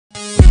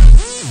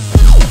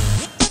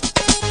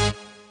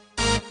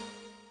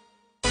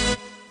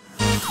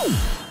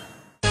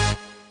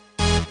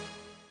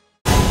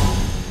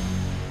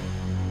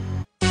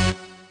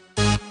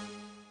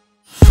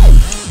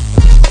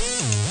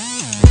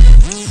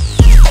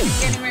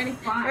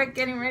We're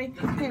getting ready.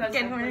 We're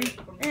getting ready.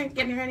 We're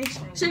getting ready.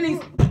 Shanice.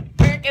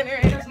 We're getting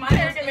ready. We're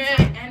getting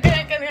ready. We're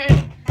getting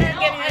ready. We're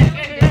getting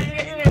ready.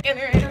 We're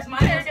getting ready. We're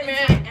getting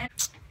ready.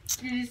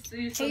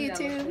 Hey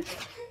YouTube.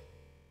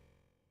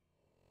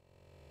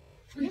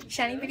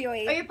 Shiny video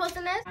 8. Are you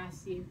posting this? I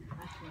see.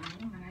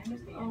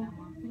 I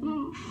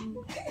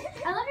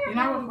love your You're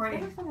not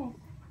recording.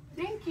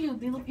 Thank you.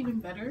 They look even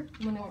better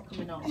when they weren't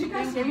coming out.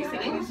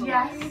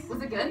 Yes.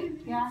 Was it good?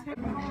 Yeah.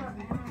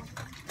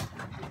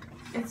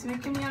 It's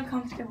making me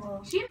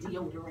uncomfortable. She has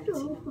deodorant.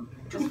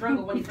 The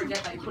struggle when you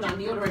forget that you put on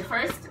deodorant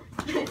first.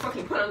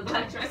 Fucking put on the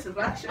black dress and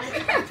black shirt.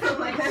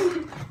 Like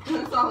that.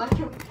 That's all I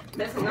can.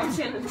 That's an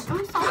option. I'm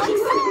sorry.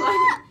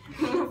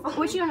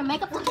 What, you want to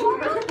make up the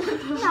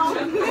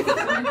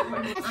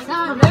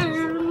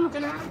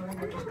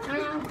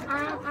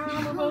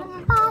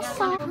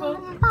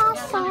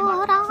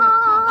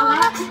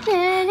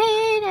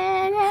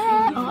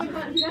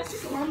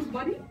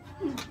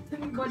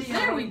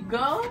There we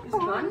go. It's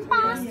done.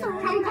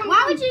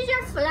 Why would you use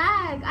your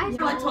flag? I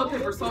like toilet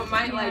paper, so it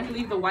might like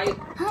leave the white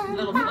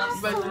little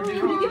fluff residue.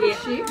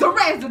 Yeah. The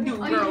residue,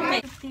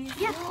 girl.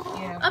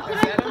 Yeah.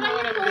 Put on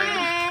your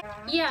flag.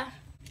 Yeah.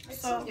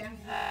 So.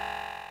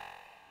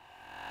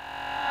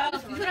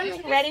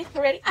 Ready?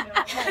 Ready?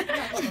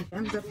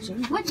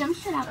 What jump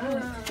should I wear?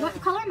 What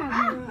color am I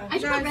wearing? I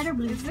should put red or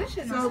blue.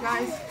 So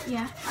guys,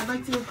 Yeah. I'd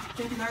like to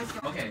thank you guys.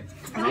 Okay.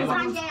 I'm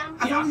on jam.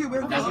 I don't hear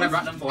That's what I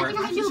brought them I for. think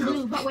I'm gonna do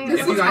blue, but where?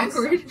 If you guys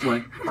what? I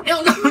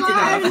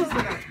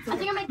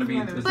think I'm I mean,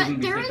 gonna. this But isn't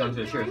be there sticked is.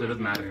 onto a shirt, so it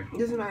doesn't matter. It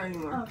doesn't matter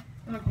anymore.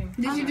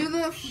 Did you do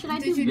the? Should I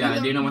do? Yeah, I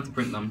do know when to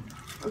print them.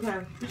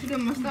 Okay. Did you do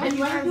mustache? And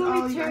you guys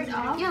all you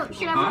Yo,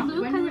 should I wear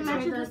blue because it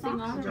matches the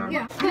socks?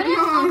 Yeah. Put it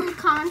on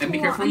contour. And be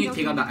careful when you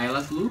take out the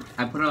eyelash glue.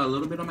 I put a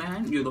little bit on my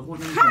hand. You're the whole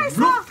thing.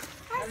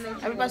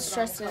 Everybody's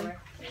stressing.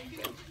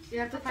 You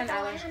have to find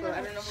eyelash glue.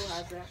 I don't know who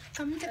has that.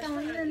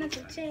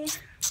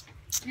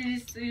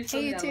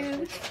 Hey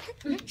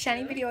YouTube.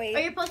 Shiny video 8.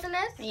 Are you posting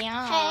this?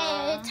 Yeah.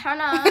 Hey, turn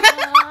on.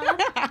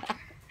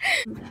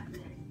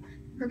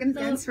 We're gonna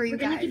dance for you We're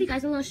gonna guys. give you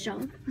guys a little show.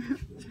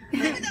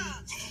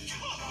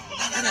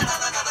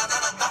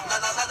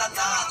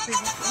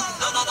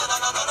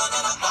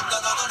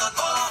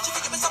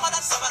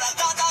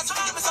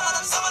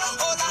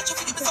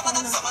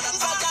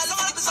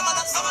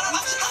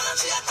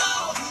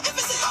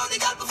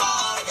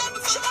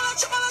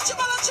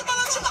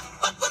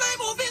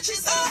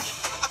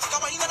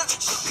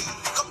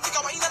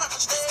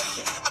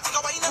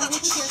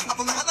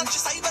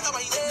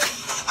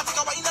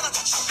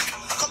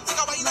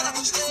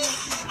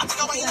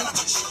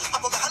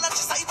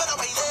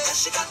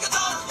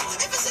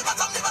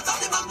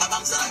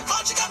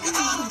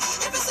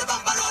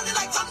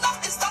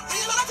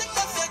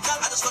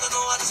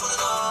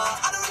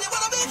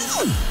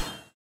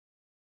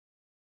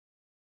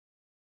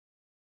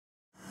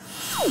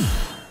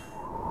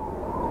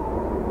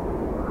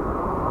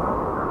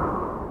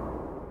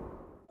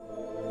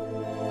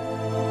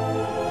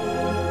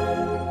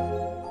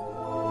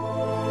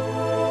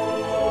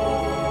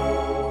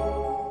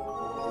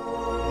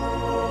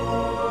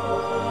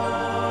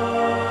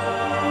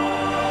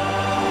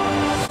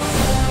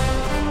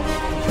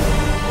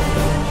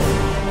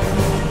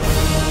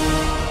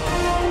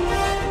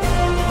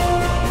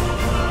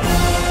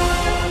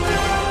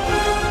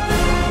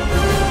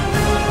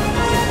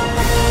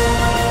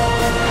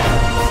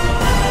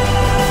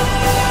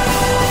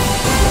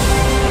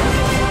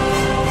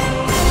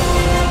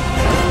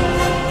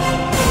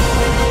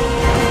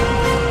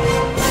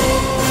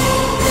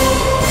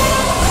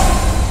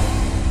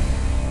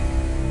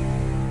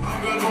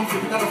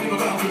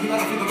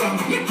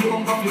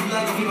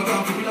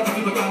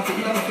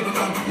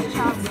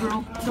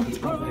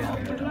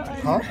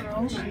 Huh?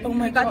 Oh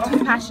my god,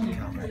 too passionate.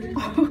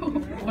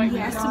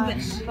 Yes,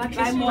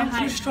 I'm more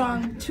too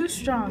strong. Too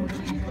strong.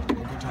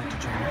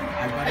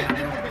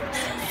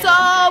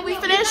 So we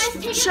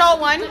finished show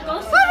 1.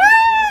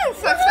 Woohoo!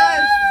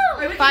 Success!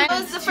 Fine. It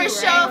was the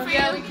first show for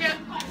you.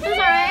 It's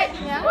alright.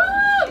 Yeah.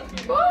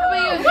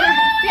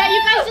 Yeah,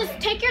 you guys just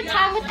take your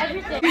time with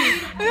everything.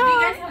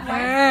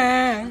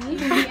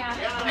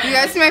 You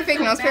guys see my fake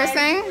nose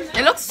piercing?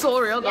 It looks so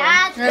real though.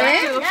 Yeah,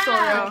 Really? It looks so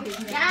real.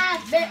 Yeah,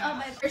 it's bit of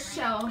my first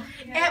show.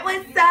 It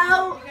was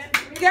so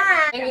good.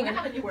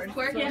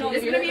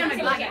 It's gonna be on the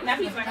black.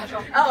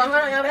 Oh, I'm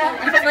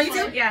on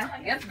YouTube? Yeah.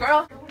 Yes,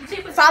 girl.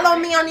 Follow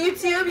me on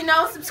YouTube, you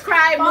know,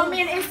 subscribe. Follow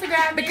me on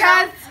Instagram.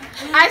 Because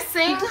I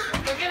sing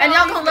and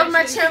y'all gonna love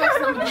my channel.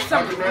 Oh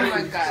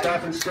my god.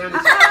 Staff and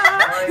students.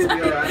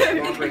 We are actually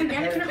offering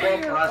 10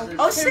 12 classes.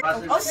 Oh shit.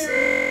 Oh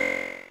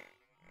shit.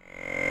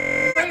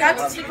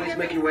 Please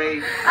make your way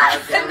to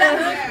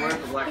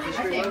the Black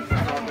History Month.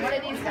 What are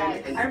these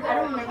guys? I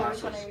don't remember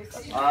which one it is.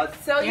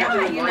 So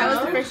yeah, you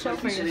know, the first show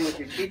for Sitting you. with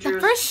your teachers. The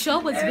first show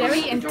was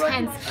very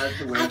intense.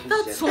 I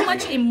felt so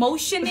much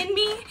emotion in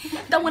me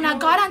that when I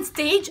got on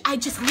stage, I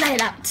just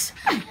let out.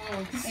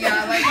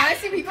 Yeah, like when I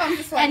see people, I'm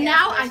just like. And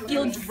now I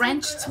feel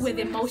drenched with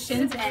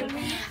emotions and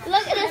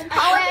Look at this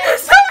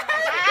poet.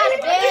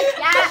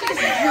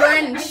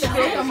 drenched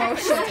with emotion. Oh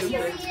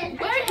shit.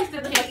 Where is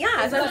the But yeah,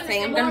 as I was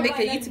saying, I'm gonna make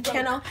a YouTube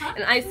channel,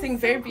 and I sing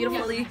very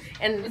beautifully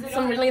and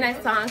some really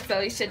nice songs.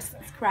 So you should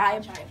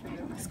subscribe.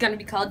 It's gonna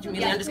be called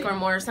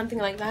Jamelia_more or something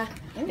like that,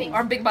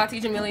 or Big Body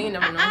Jamelia. You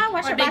never know.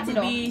 What's your body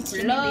though?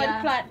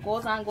 Blood clot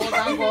goes on, goes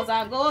on, goes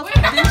on, goes.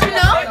 Didn't you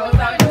know?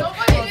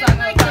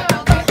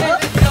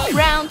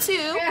 round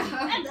two?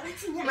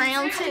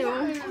 Round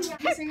two.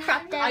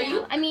 Crop that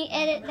out. I mean,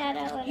 edit that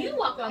out. You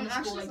walk around the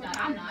school like that.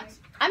 I'm not.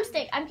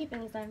 I'm keeping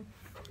this on.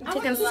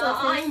 Taking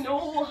I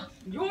know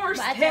you're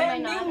But I think I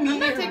standing know. me. I'm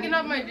not taking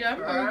up my job.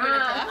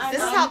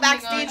 This is how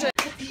backstage.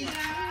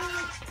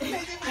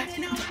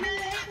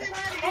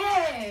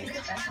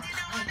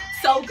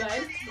 So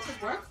good.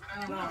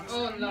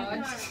 Oh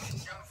lord.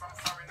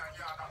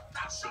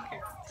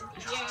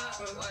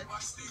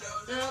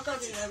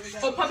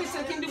 Oh, puppy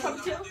tail. Can you do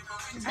puppy tail?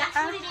 That's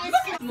what it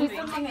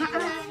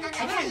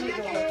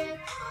is.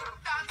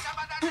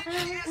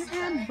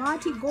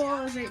 Body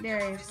goals right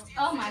there.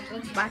 Oh my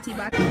goodness. Body.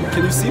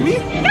 Can you see me?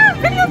 Yeah,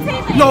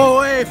 videotape. No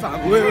way,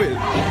 fam. Wait. Good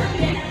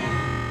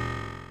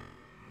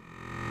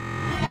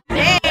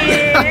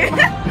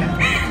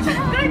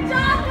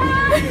job,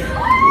 guys.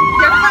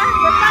 We're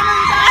finally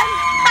done.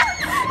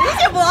 This is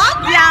your vlog?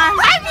 Yeah.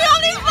 I'm the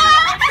only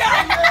vlog.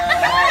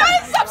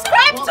 Guys,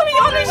 subscribe to me.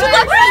 Only the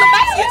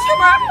best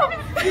YouTuber.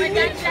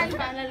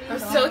 I'm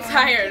so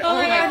tired. Oh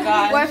my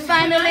god. We're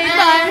finally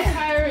done.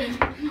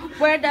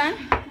 We're done.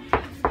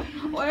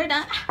 We're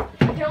done.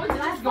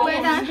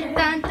 We're done.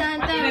 Done.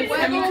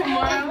 We're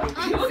tomorrow.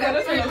 We're done.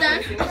 We're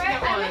done.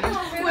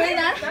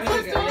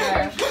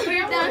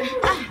 We're done.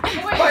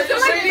 Wait, so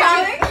should be,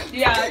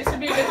 yeah, it should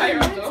be a bit higher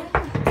up though.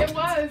 It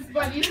was,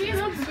 but you see, it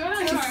looks good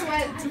on your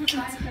sweat.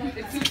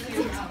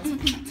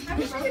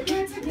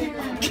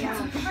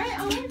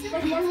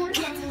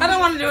 I don't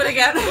want to do it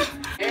again.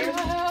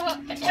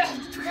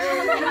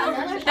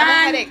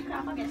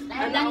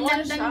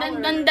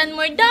 Done.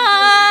 We're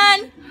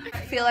done. I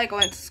feel like I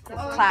went to school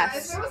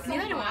class.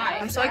 Neither do I.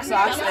 I'm so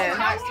exhausted. Body.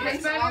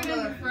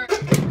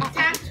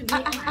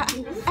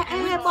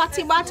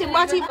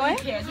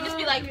 You just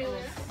be like,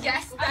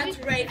 yes, that's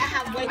right. I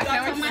have white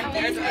dots on my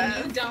hair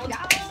and you don't.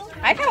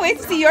 I can't wait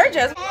to see your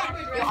dress.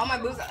 All my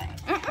boobs are like.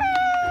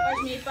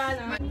 We're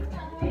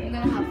gonna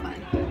have fun.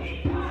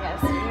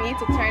 Yes, we need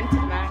to turn to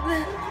max.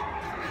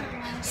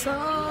 So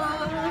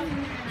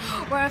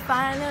we're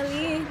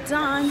finally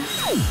done.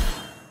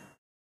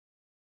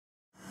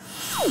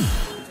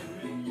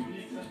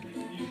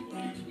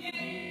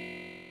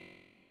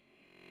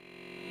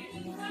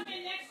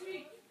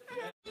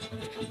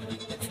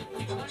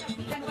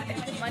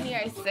 Money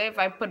I save,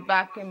 I put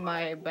back in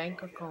my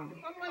bank account.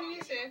 What money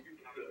you say?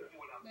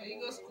 Now you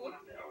go to school?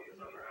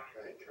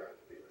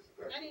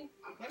 Daddy,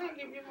 when I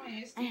give you money,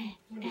 you still.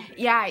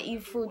 Yeah, I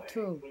eat food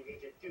too.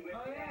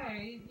 Oh yeah,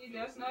 you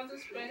just not to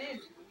spend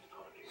it.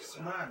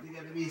 Smart, you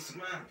gotta be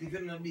smart. If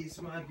you're not be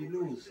smart, you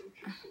lose.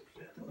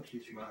 Don't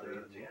you smart,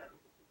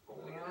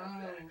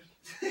 Wow.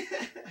 So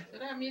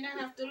that means I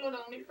have to load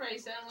on the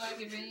price and what I'm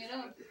giving you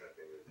know.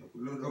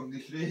 Load on the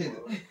shade.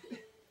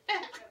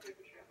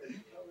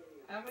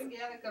 I'm gonna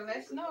get like a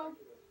less no.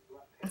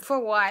 For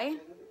why?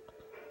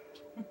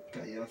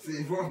 Can you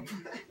save up?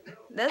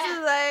 This is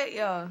like,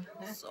 yo.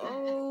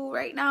 So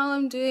right now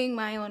I'm doing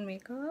my own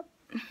makeup.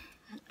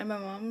 And my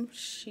mom,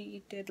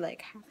 she did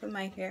like half of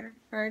my hair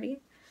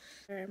already.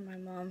 And my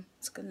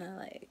mom's gonna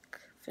like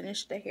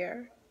finish the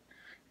hair.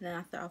 And then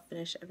after I'll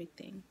finish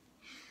everything.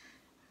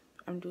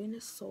 I'm doing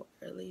this so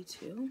early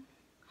too.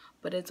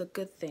 But it's a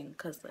good thing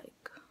because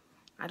like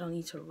I don't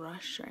need to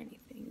rush or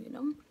anything, you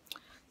know?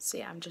 So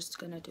yeah, I'm just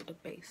gonna do the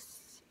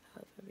base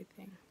of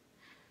everything.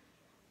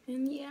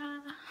 And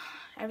yeah,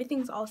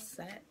 everything's all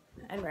set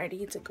and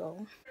ready to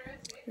go.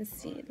 Let's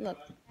see, look.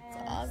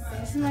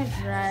 This is my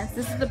dress.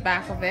 This is the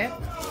back of it.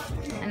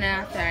 And then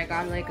after I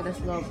got like this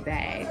little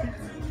bag.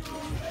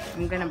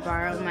 I'm gonna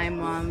borrow my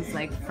mom's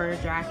like fur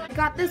jacket. I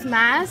got this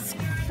mask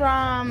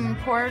from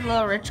Poor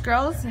Little Rich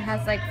Girls. It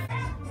has like,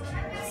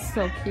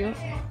 so cute.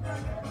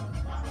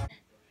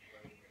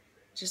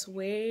 Just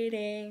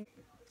waiting.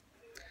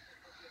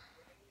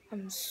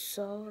 I'm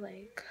so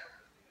like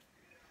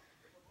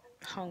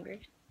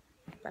hungry,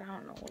 but I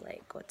don't know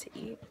like what to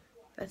eat.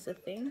 That's the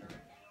thing.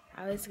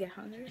 I always get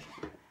hungry,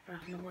 but I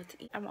don't know what to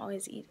eat. I'm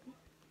always eating,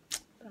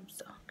 but I'm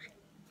so hungry.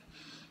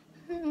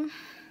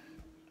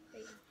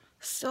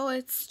 So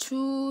it's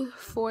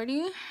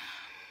 2:40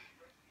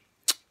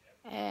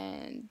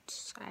 and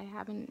I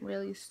haven't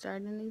really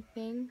started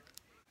anything.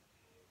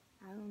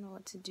 I don't know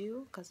what to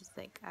do because it's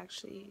like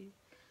actually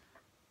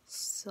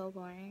so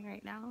boring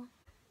right now,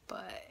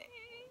 but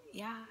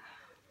yeah,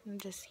 I'm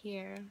just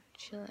here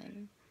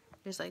chilling.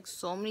 There's like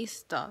so many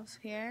stuff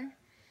here.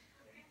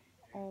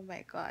 Oh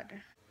my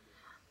god.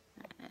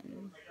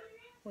 And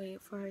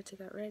wait for her to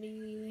get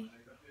ready.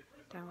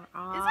 Then we're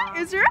off. Is that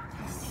Israel?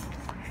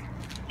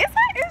 Is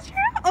that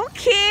Israel?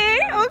 Okay.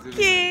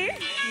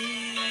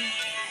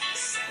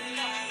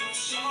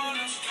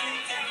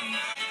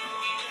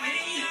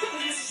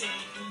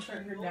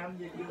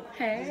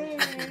 Hey.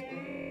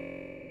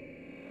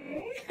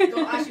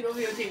 Don't ask you over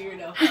your thing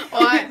now.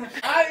 What?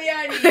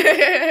 I'm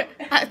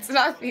That's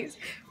not me.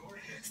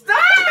 Stop!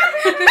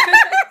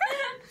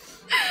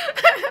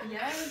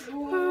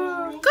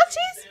 Good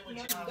cheese.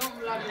 Good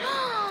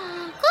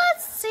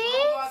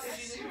cheese.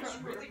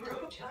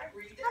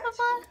 Hi,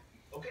 Papa.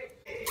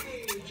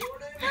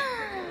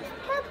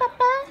 Hi,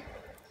 Papa.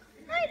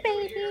 Hi,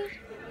 baby.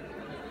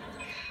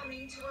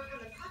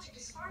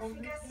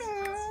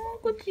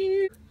 Good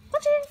cheese.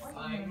 Good cheese.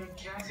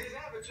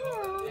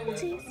 Good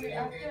cheese.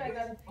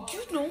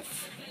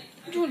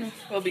 Juno.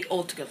 We'll be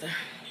all together.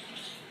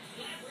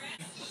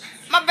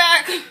 My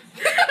back.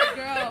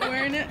 Girl,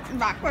 wearing it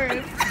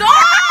backwards. Stop!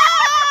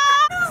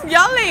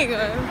 Yelling.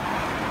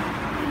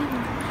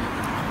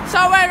 So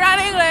we're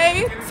running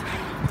late.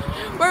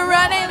 We're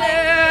running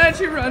late.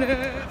 She's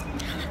running.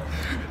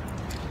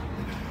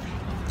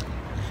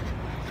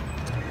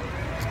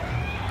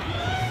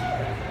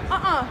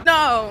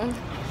 No.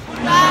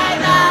 Might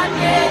not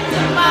get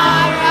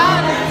tomorrow.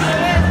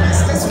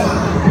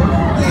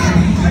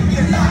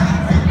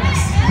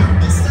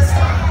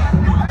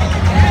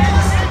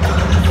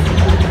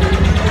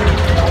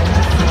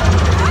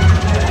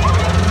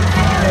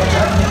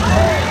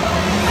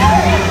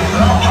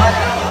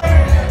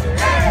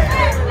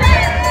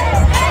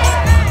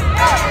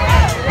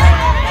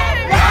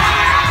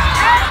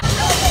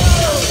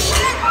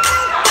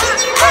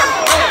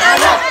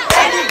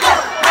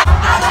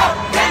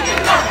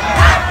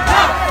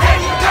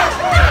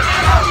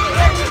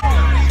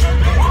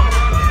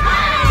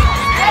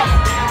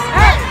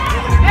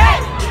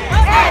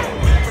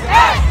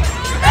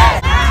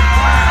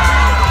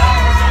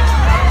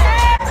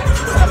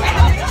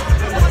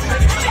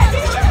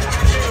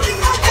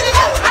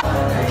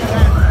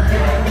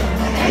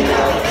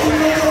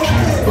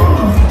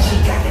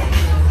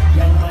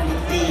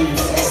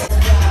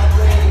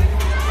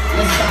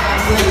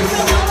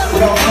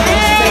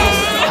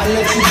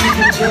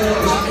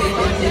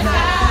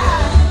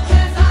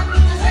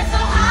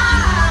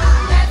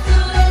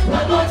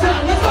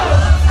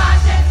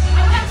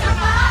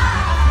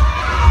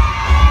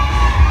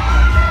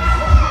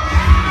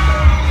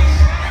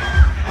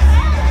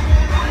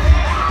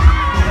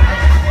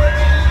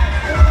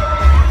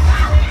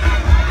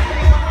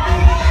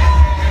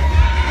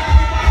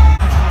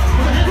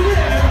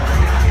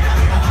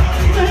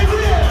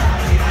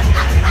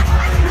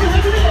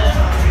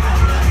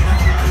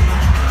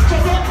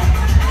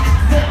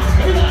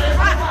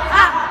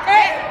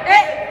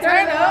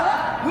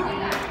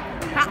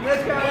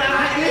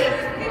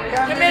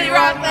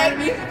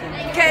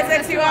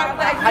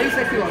 How you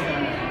sexy walk?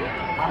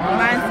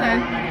 Manson.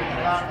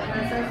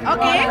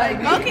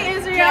 Okay,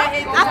 Israel.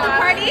 After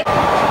party.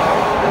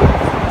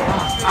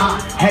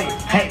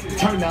 Hey,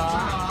 turn up.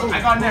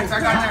 I got next. Hey,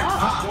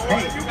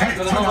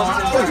 turn up.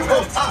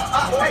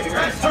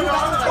 Turn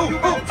up.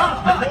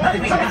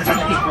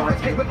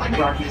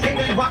 Can't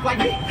really rock like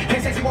me.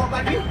 Can't sexy walk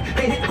like me.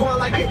 Can't hit the corner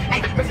like me.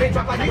 Can't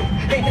drop like me.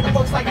 Can't hit the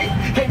folks like me.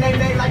 Can't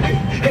name like me.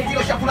 Can't do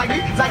no shuffle like me.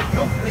 Like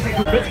no.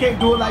 Bitch can't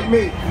do it like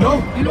me. No.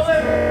 You know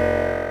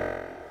it.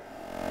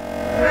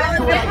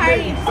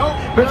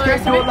 Bitch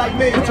can't do it like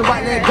me. Put your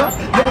right leg up,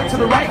 leg to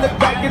the right, look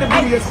back in the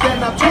video,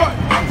 stand up, twerk.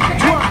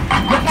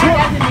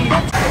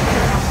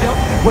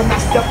 When I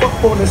step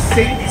up on the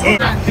scene,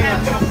 I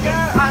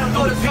don't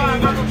know the song, I'm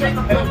gonna take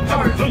the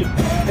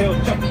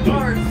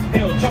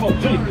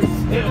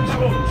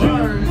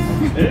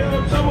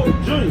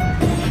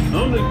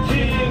I'm the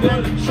king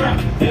of the trap.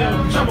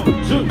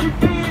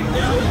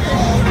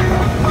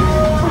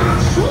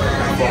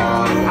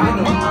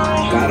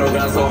 Battle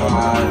got so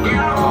hard.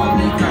 Call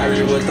me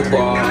Kyrie with the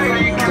ball.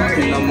 Talk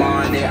in the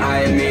morning, I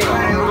am me on.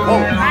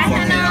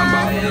 Fucking, I'm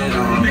about it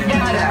on.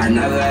 I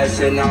never had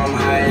shit, now I'm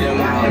hiding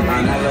out.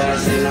 I never had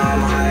shit, now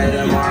I'm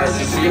hiding out.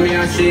 She see me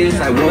on sheets,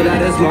 like, what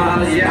that is smile.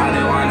 Now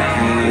they wanna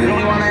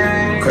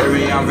hang.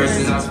 Curry on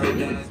versus I'm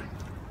spitting.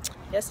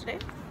 Yesterday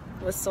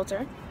was so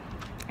turn.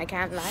 I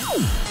can't lie.